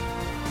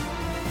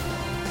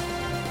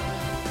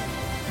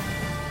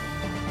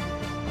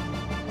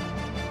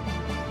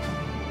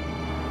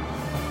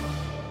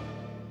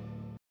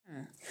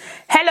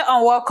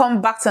And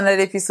welcome back to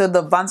another episode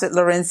of Banter with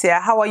Laurencia.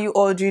 How are you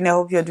all doing? I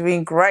hope you're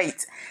doing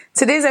great.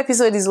 Today's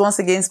episode is once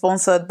again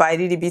sponsored by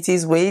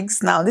DDBT's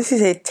wigs. Now, this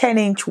is a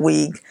 10-inch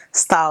wig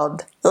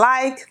styled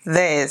like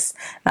this.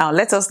 Now,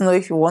 let us know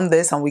if you want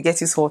this and we get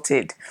you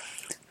sorted.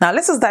 Now,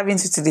 let us dive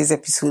into today's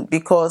episode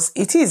because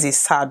it is a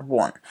sad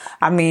one.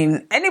 I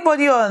mean,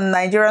 anybody on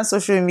Nigerian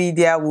social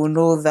media will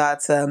know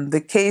that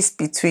the case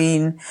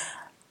between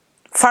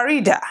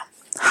Farida,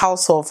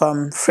 house of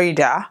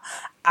Farida,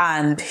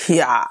 and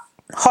her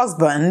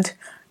husband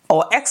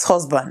or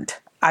ex-husband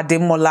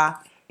Ademola,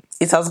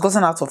 it has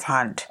gotten out of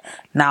hand.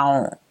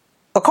 Now,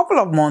 a couple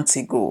of months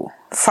ago,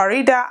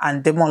 Farida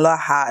and Ademola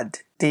had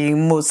the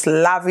most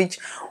lavish,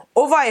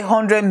 over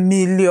 100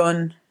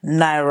 million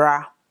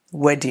naira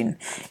wedding.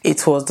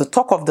 It was the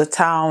talk of the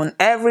town.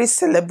 Every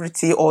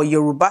celebrity or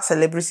Yoruba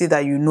celebrity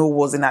that you know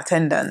was in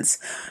attendance.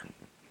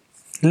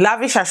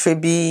 Lavish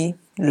ashrebi,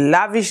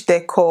 lavish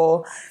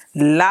decor,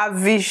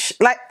 lavish,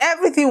 like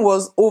everything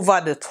was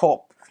over the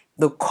top.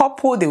 The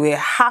couple, they were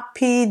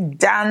happy,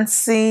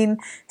 dancing,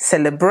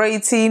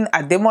 celebrating.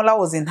 Ademola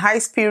was in high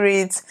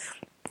spirits.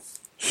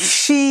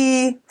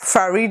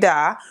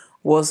 Farida,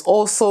 was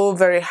also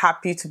very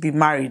happy to be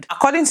married.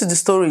 According to the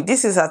story,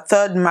 this is her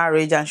third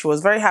marriage and she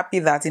was very happy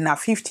that in her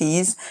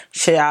 50s,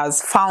 she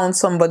has found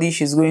somebody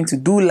she's going to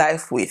do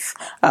life with,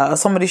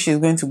 somebody she's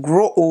going to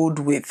grow old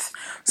with.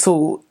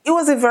 So it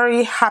was a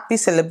very happy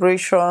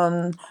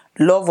celebration.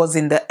 Love was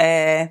in the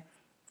air.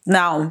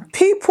 Now,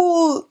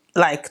 people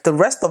like the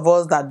rest of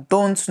us that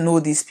don't know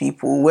these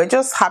people, we're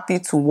just happy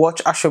to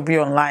watch Ashobi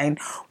online,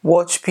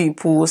 watch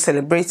people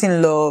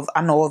celebrating love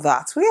and all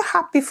that. We're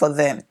happy for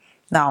them.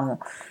 Now,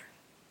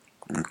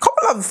 a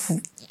couple of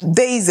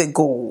days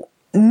ago,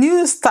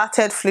 news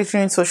started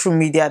flittering social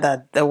media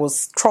that there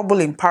was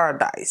trouble in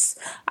paradise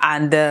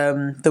and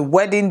the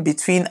wedding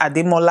between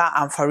Ademola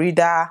and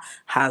Farida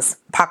has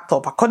packed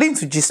up, according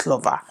to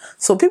Gistlover.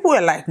 So people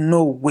were like,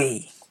 no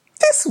way.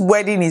 This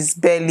wedding is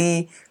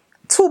barely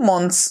 2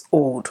 months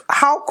old.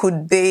 How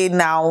could they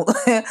now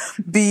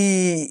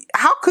be,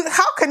 how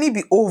can it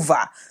be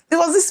over?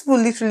 Because these people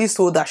literally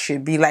sold that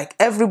should be like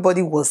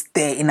everybody was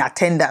there in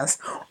attendance.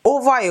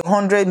 Over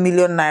 100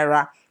 million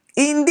naira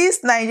in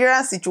this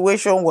Nigerian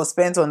situation was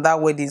spent on that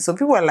wedding. So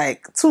people were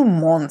like, 2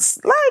 months?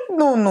 Like,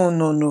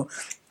 no.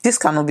 This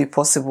cannot be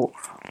possible.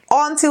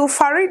 Until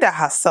Farida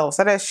herself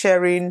started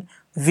sharing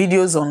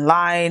videos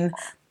online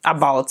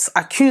about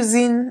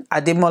accusing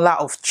Ademola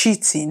of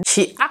cheating.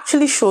 She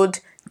actually showed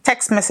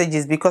text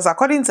messages because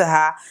according to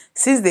her,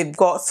 since they've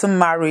gotten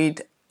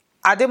married,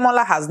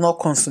 Ademola has not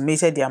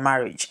consummated their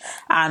marriage.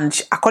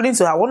 And according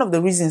to her, one of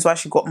the reasons why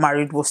she got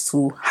married was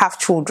to have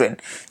children.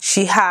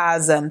 She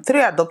has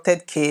 3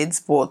 adopted kids,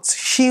 but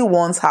she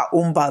wants her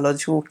own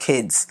biological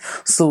kids.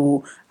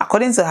 So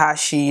according to her,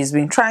 she's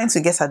been trying to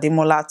get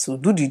Ademola to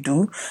do the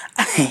do.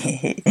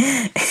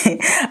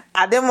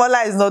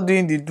 Ademola is not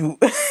doing the do.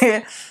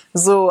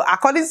 So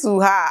according to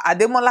her,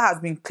 Ademola has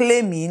been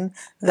claiming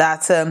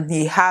that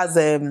he has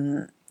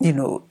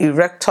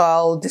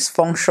erectile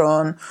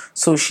dysfunction.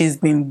 So she's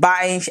been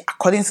buying,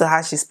 according to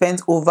her, she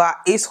spent over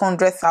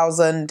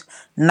 800,000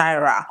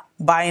 naira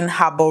buying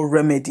herbal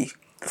remedy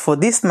for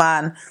this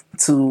man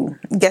to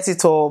get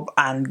it up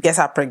and get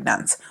her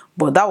pregnant.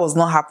 But that was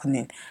not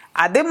happening.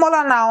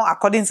 Ademola now,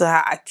 according to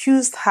her,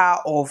 accused her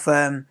of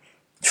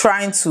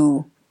trying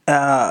to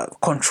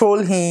control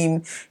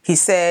him. He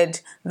said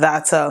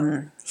that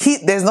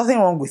there's nothing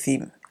wrong with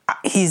him.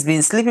 He's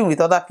been sleeping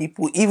with other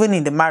people even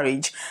in the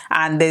marriage,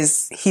 and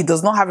he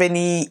does not have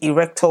any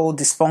erectile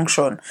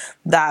dysfunction.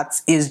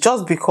 That is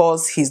just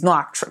because he's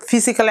not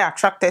physically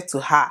attracted to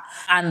her,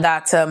 and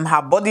that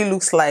her body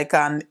looks like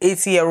an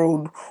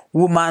 80-year-old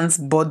woman's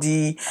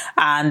body,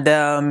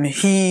 and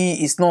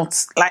he is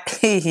not like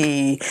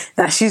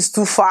that she's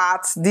too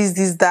fat,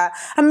 this that.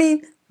 I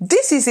mean,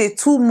 this is a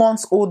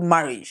 2-month-old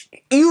marriage.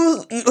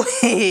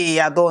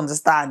 I don't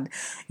understand.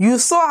 You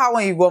saw her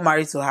when you got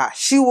married to her.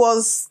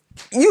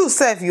 You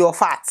said you're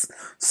fat.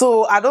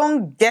 So I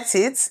don't get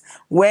it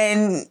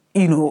when,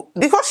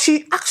 because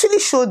she actually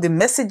showed the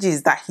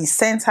messages that he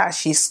sent her.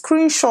 She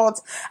screenshot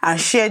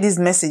and shared these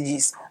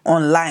messages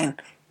online.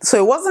 So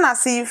it wasn't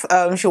as if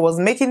she was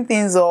making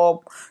things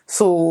up.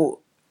 So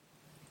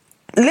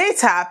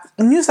later,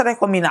 news started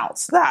coming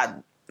out that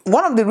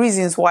one of the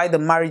reasons why the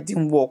marriage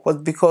didn't work was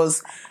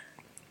because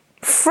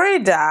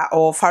Farida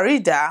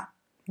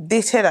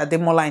dated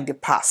Ademola in the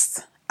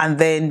past and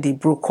then they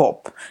broke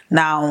up.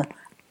 Now,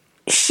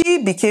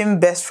 she became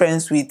best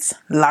friends with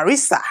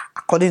Larissa,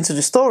 according to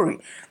the story.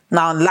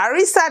 Now,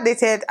 Larissa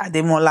dated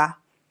Ademola.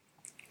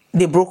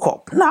 They broke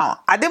up. Now,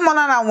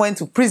 Ademola now went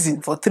to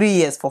prison for 3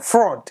 years for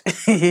fraud.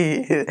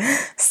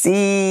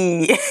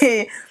 See,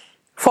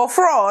 for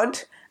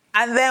fraud.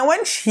 And then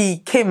when she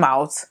came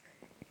out,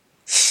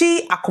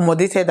 she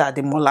accommodated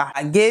Ademola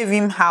and gave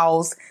him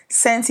house,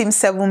 sent him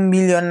 7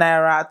 million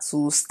naira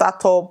to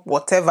start up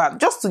whatever,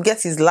 just to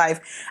get his life.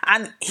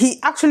 And he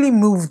actually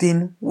moved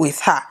in with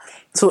her.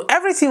 So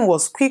everything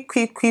was quick.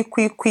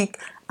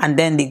 And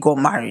then they got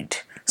married.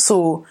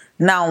 So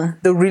now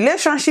the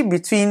relationship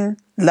between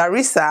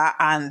Larissa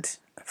and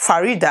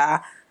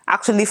Farida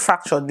actually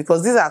fractured,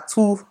 because these are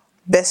two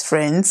best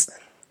friends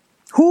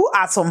who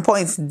at some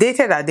point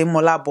dated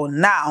Ademola, but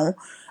now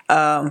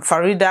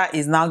Farida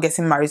is now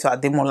getting married to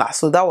Ademola.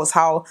 So that was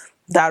how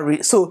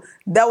that so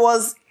there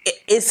was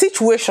a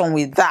situation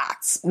with that,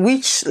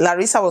 which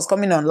Larissa was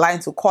coming online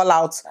to call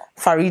out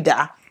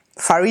Farida.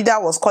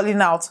 Farida was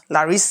calling out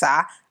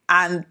Larissa,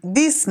 and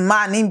this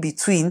man in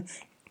between,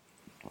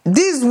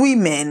 these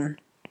women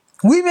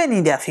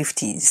in their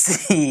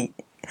 50s.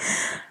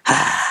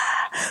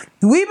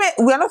 Women,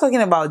 we are not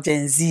talking about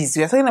Gen Zs,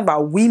 we are talking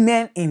about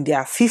women in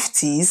their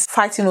 50s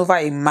fighting over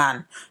a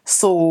man.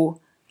 So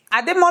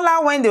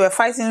Ademola, when they were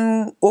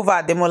fighting over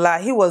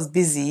Ademola, he was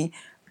busy,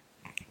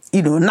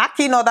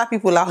 knocking other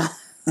people out.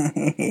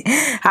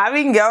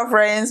 Having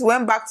girlfriends,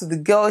 went back to the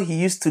girl he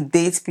used to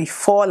date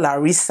before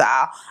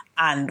Larissa,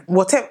 and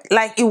whatever.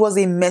 Like, it was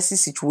a messy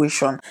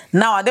situation.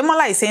 Now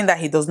Ademola is saying that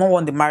he does not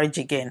want the marriage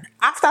again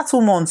after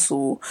 2 months,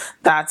 so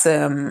that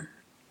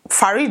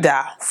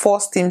Farida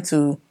forced him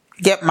to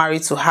get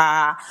married to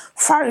her.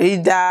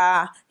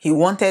 Farida, he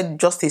wanted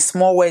just a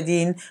small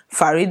wedding.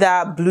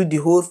 Farida blew the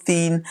whole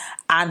thing,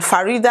 and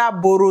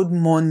Farida borrowed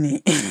money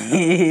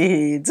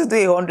to do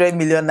a 100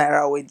 million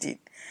naira wedding.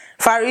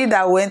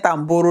 Farida went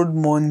and borrowed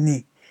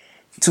money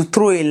to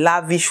throw a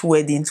lavish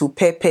wedding to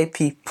pepper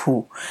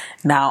people.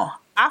 Now,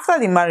 after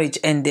the marriage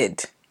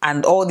ended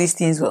and all these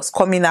things was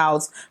coming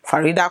out,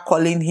 Farida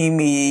calling him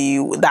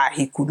that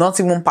he could not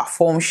even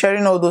perform,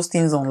 sharing all those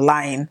things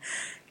online,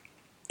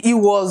 it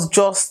was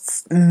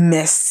just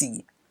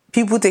messy.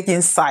 People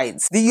taking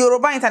sides. The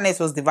Yoruba internet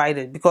was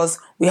divided, because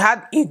we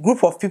had a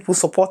group of people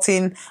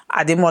supporting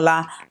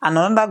Ademola and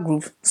another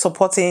group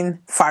supporting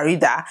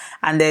Farida,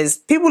 and there's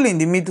people in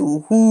the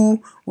middle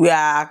who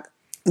were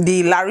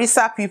the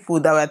Larissa people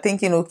that were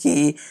thinking,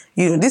 okay,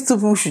 these two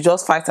people should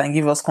just fight and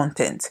give us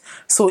content.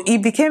 So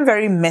it became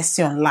very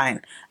messy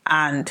online,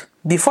 and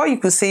before you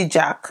could say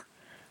Jack,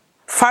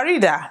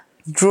 Farida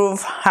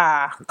drove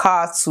her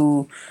car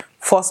to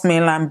First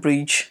Mainland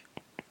Bridge,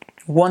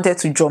 wanted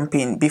to jump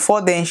in.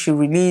 Before then, she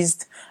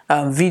released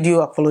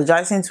video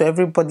apologizing to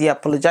everybody,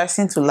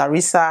 apologizing to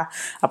Larissa,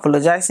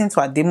 apologizing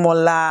to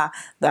Ademola,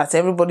 that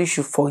everybody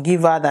should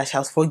forgive her, that she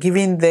has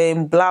forgiven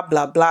them, blah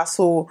blah blah.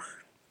 So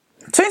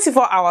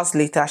 24 hours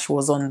later, she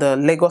was on the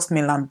Lagos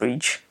Mainland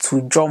Bridge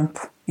to jump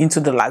into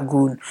the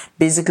lagoon,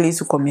 basically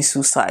to commit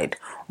suicide,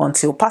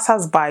 until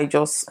passers-by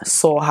just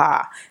saw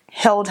her,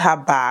 held her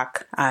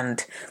back,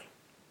 and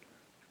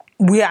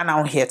we are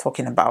now here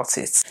talking about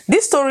it.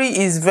 This story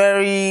is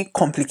very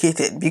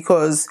complicated,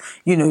 because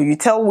you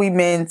tell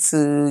women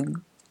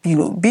to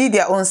be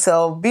their own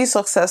self, be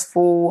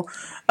successful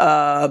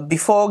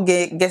before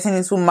getting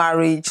into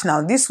marriage.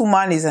 Now this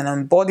woman is an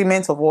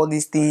embodiment of all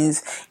these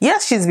things.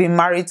 Yes, she's been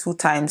married 2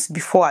 times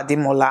before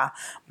Ademola,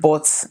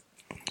 but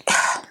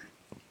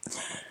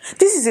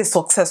this is a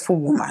successful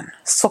woman,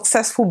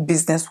 successful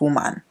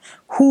businesswoman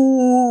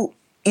who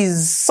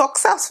is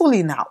successful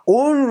in her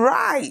own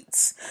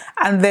right.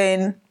 And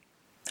then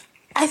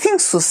I think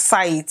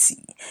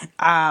society,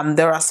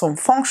 there are some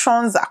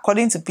functions,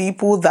 according to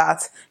people,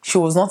 that she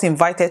was not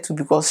invited to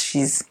because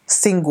she's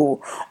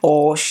single,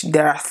 or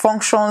there are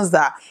functions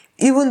that,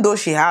 even though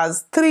she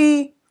has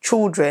 3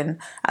 children,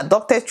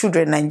 adopted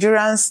children,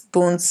 Nigerians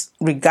don't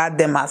regard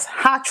them as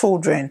her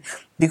children,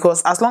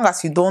 because as long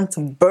as you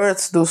don't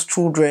birth those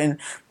children,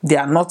 they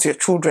are not your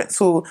children.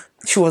 So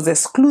she was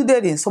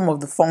excluded in some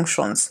of the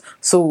functions.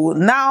 So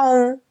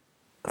now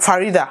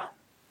Farida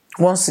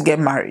wants to get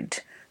married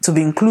to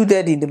be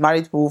included in the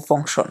married people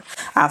function,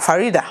 and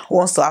Farida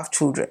wants to have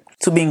children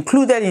to be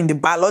included in the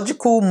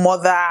biological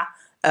mother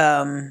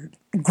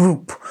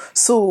group.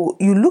 So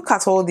you look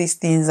at all these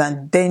things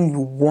and then you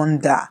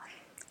wonder,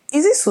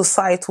 is it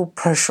societal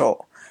pressure?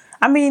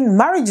 I mean,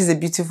 marriage is a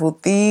beautiful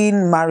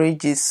thing.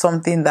 Marriage is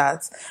something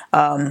that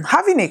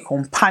having a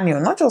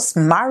companion, not just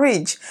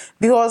marriage,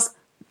 because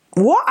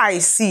what I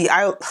see,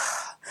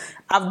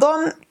 I've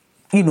done,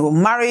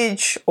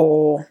 marriage,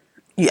 or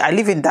I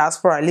live in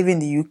diaspora, I live in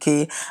the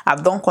UK,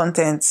 I've done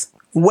content,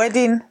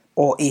 wedding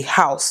or a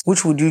house,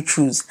 which would you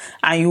choose?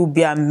 And you'll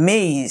be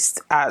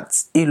amazed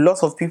at a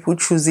lot of people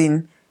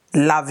choosing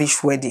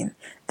lavish wedding.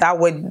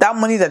 That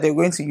money that they're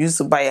going to use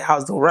to buy a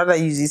house, they'll rather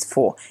use it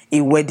for a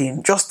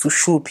wedding, just to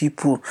show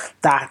people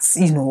that,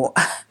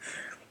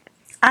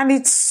 and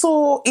it's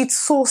so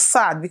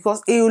sad,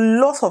 because a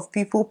lot of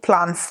people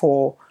plan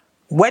for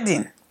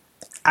wedding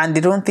and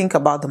they don't think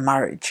about the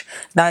marriage.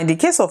 Now, in the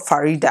case of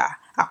Farida,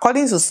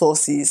 according to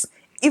sources,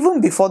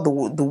 even before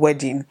the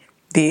wedding,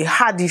 they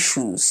had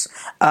issues.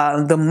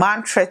 The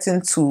man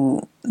threatened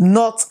to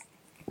not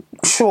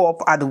show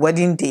up at the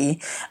wedding day.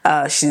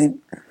 She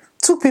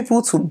took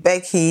people to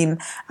beg him,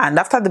 and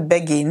after the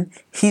begging,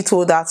 he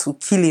told her to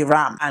kill a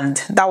ram, and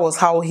that was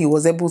how he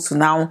was able to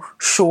now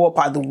show up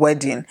at the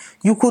wedding.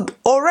 You could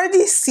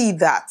already see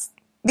that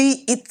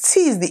it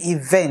is the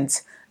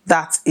event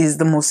that is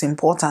the most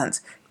important.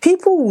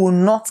 People will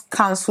not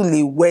cancel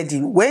a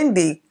wedding when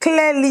they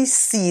clearly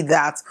see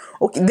that,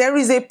 okay, there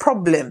is a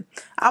problem.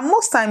 And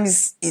most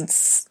times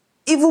it's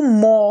even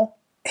more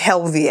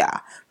healthier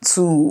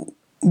to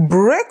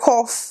break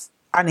off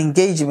an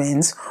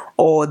engagement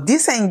or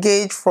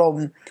disengage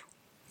from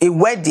a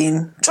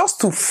wedding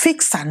just to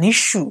fix an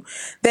issue.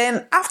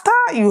 Then after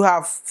you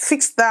have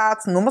fixed that,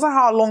 no matter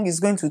how long it's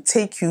going to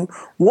take you,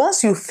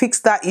 once you fix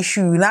that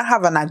issue, you now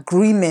have an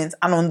agreement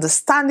and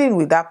understanding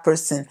with that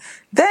person,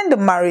 then the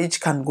marriage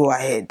can go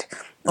ahead,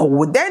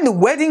 or then the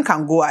wedding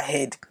can go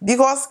ahead,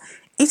 because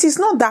it is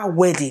not that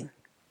wedding,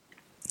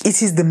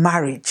 it is the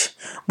marriage.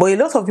 But a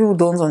lot of people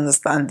don't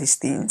understand these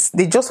things.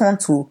 They just want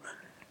to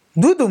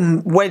do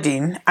the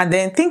wedding and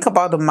then think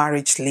about the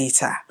marriage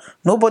later.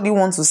 Nobody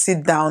wants to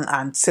sit down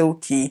and say,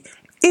 okay,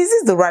 is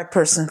this the right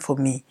person for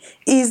me?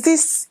 Is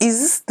this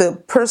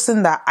the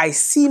person that I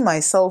see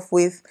myself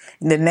with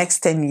in the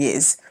next 10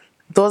 years?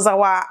 Does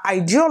our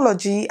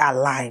ideology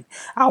align?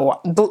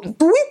 Do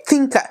we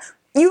think?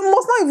 You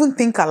must not even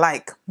think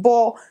alike,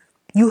 but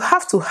you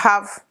have to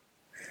have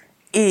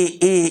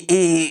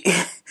a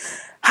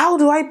how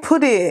do I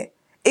put it?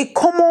 A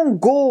common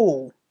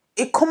goal.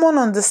 A common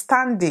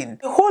understanding.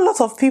 A whole lot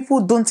of people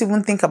don't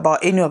even think about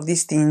any of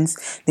these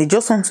things. They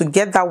just want to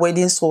get that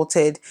wedding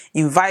sorted,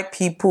 invite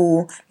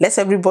people, let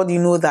everybody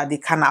know that they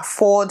can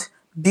afford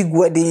big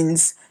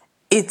weddings.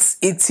 It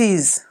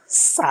is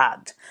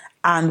sad.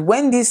 And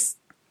when this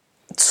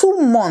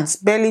 2 months,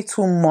 barely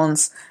 2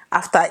 months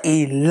after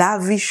a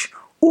lavish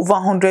over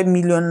 100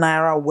 million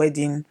naira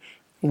wedding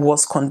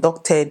was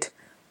conducted,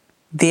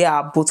 they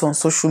are both on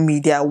social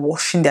media,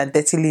 washing their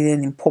dirty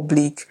linen in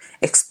public,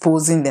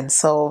 exposing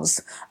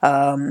themselves.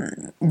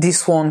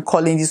 This one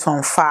calling this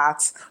one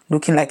fat,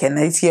 looking like a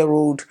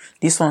 90-year-old.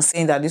 This one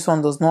saying that this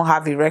one does not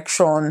have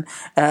erection.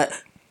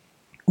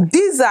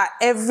 These are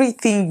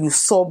everything you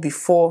saw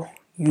before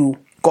you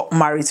got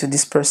married to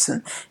this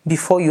person,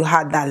 before you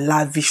had that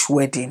lavish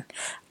wedding.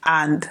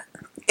 And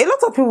a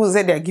lot of people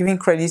say they're giving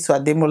credit to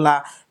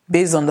Ademola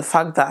based on the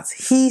fact that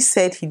he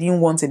said he didn't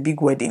want a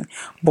big wedding.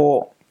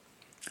 But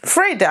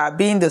Farida,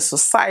 being the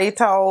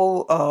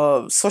societal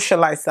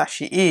socialite that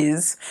she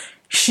is,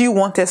 she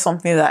wanted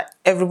something that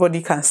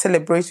everybody can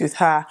celebrate with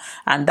her,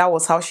 and that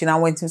was how she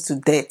now went into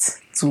debt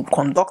to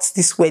conduct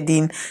this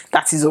wedding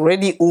that is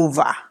already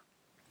over.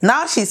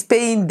 Now she's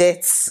paying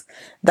debts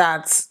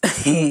that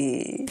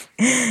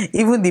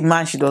even the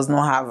man she does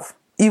not have,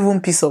 even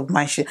peace of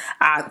mind,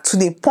 to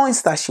the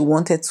point that she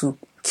wanted to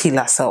kill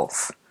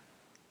herself.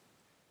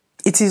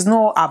 It is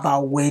not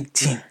about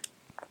wedding.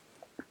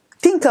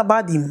 Think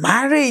about the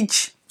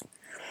marriage.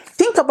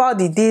 Think about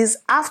the days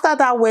after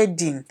that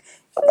wedding.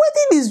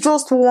 Wedding is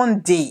just one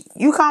day.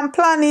 You can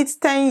plan it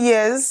 10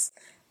 years.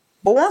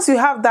 But once you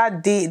have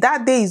that day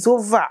is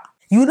over.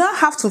 You now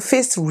have to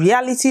face the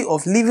reality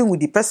of living with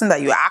the person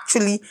that you're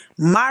actually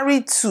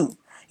married to.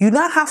 You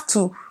now have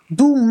to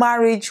do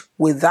marriage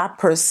with that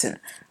person.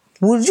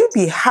 Would you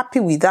be happy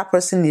with that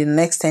person in the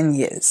next 10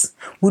 years?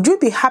 Would you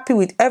be happy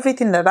with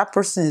everything that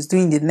person is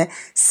doing in the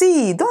next?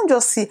 See, don't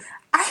just see.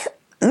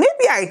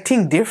 Maybe I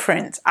think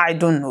different. I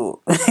don't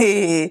know.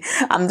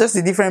 I'm just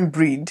a different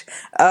breed.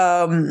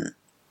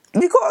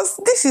 Because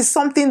this is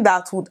something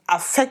that would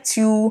affect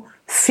you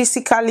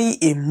physically,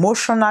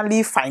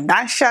 emotionally,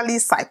 financially,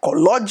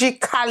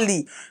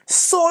 psychologically,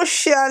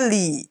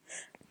 socially.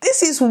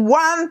 This is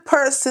one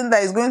person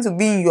that is going to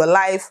be in your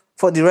life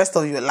for the rest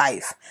of your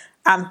life.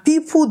 And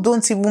people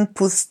don't even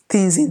put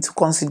things into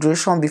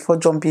consideration before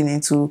jumping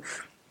into,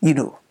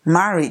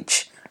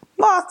 marriage.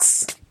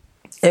 But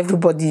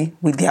everybody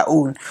with their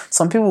own.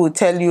 Some people will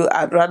tell you,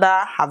 I'd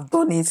rather have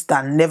done it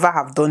than never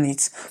have done it.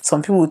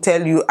 Some people will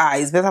tell you,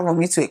 it's better for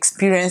me to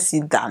experience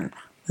it than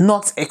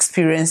not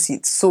experience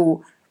it.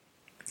 So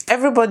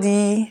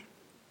everybody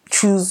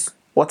choose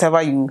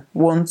whatever you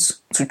want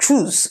to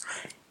choose.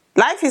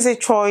 Life is a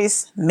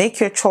choice.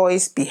 Make your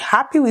choice. Be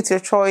happy with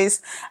your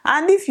choice.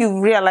 And if you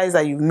realize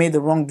that you've made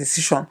the wrong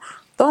decision,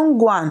 don't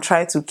go and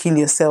try to kill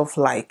yourself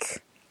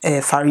like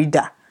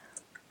Farida.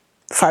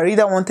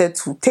 Farida wanted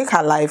to take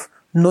her life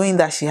knowing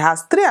that she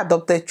has 3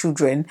 adopted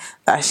children,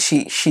 that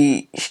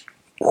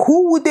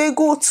who would they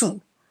go to?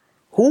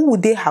 Who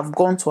would they have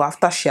gone to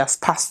after she has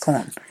passed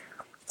on?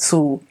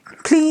 So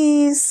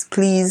please,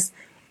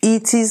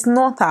 it is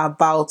not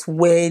about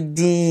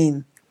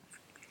wedding.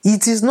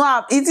 It is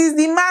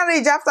the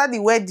marriage after the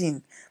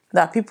wedding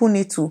that people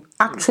need to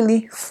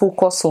actually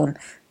focus on.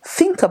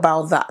 Think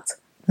about that.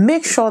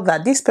 Make sure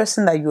that this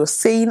person that you're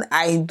saying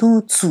I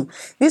do to,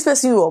 this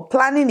person you're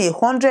planning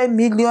 100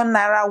 million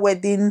naira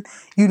wedding,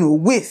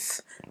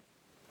 with,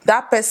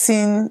 that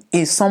person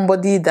is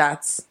somebody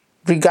that,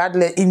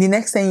 regardless, in the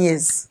next 10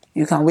 years,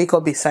 you can wake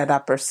up beside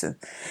that person.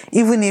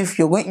 Even if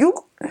you're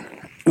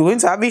going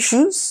to have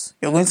issues,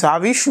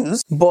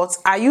 but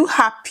are you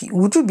happy?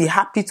 Would you be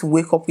happy to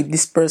wake up with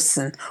this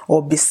person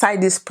or beside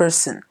this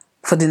person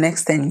for the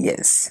next 10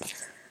 years?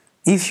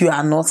 If you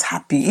are not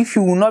happy, if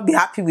you will not be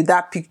happy with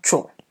that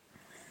picture,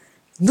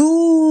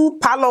 do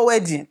parlor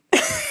wedding.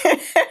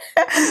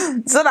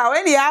 So that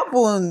when it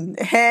happen,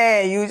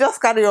 hey, you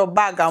just carry your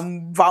bag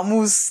and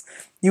vamoose.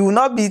 You will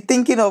not be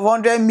thinking of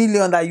 100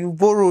 million that you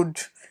borrowed.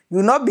 You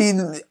will not be,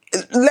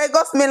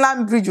 Lagos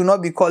Mainland Bridge will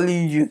not be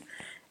calling you.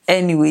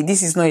 Anyway,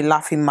 this is not a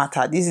laughing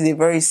matter. This is a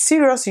very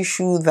serious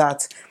issue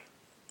that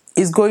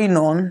is going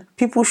on.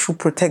 People should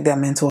protect their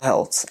mental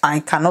health. I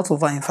cannot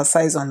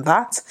overemphasize on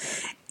that.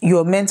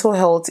 Your mental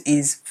health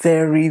is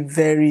very,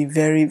 very,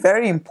 very,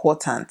 very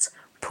important.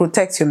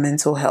 Protect your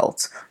mental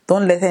health.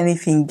 Don't let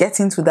anything get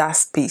into that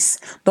space.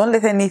 Don't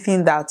let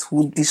anything that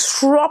would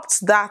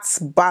disrupt that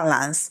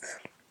balance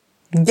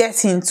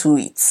get into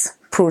it.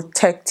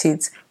 Protect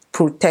it,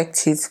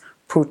 protect it,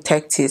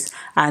 protect it.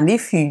 And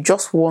if you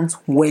just want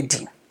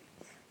wedding,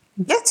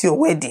 get your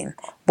wedding,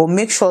 but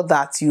make sure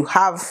that you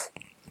have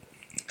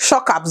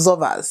shock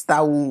absorbers that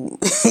will,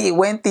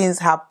 when things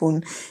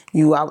happen,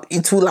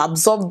 it will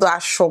absorb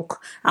that shock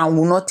and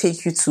will not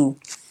take you to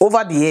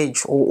over the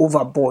edge or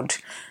overboard.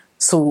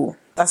 So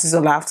that is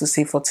all I have to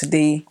say for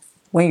today.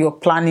 When you're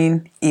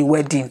planning a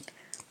wedding,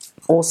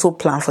 also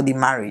plan for the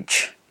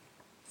marriage.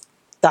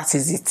 That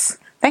is it.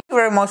 Thank you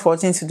very much for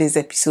watching today's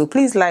episode.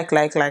 Please like,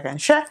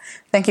 and share.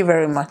 Thank you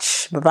very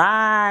much.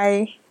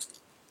 Bye-bye.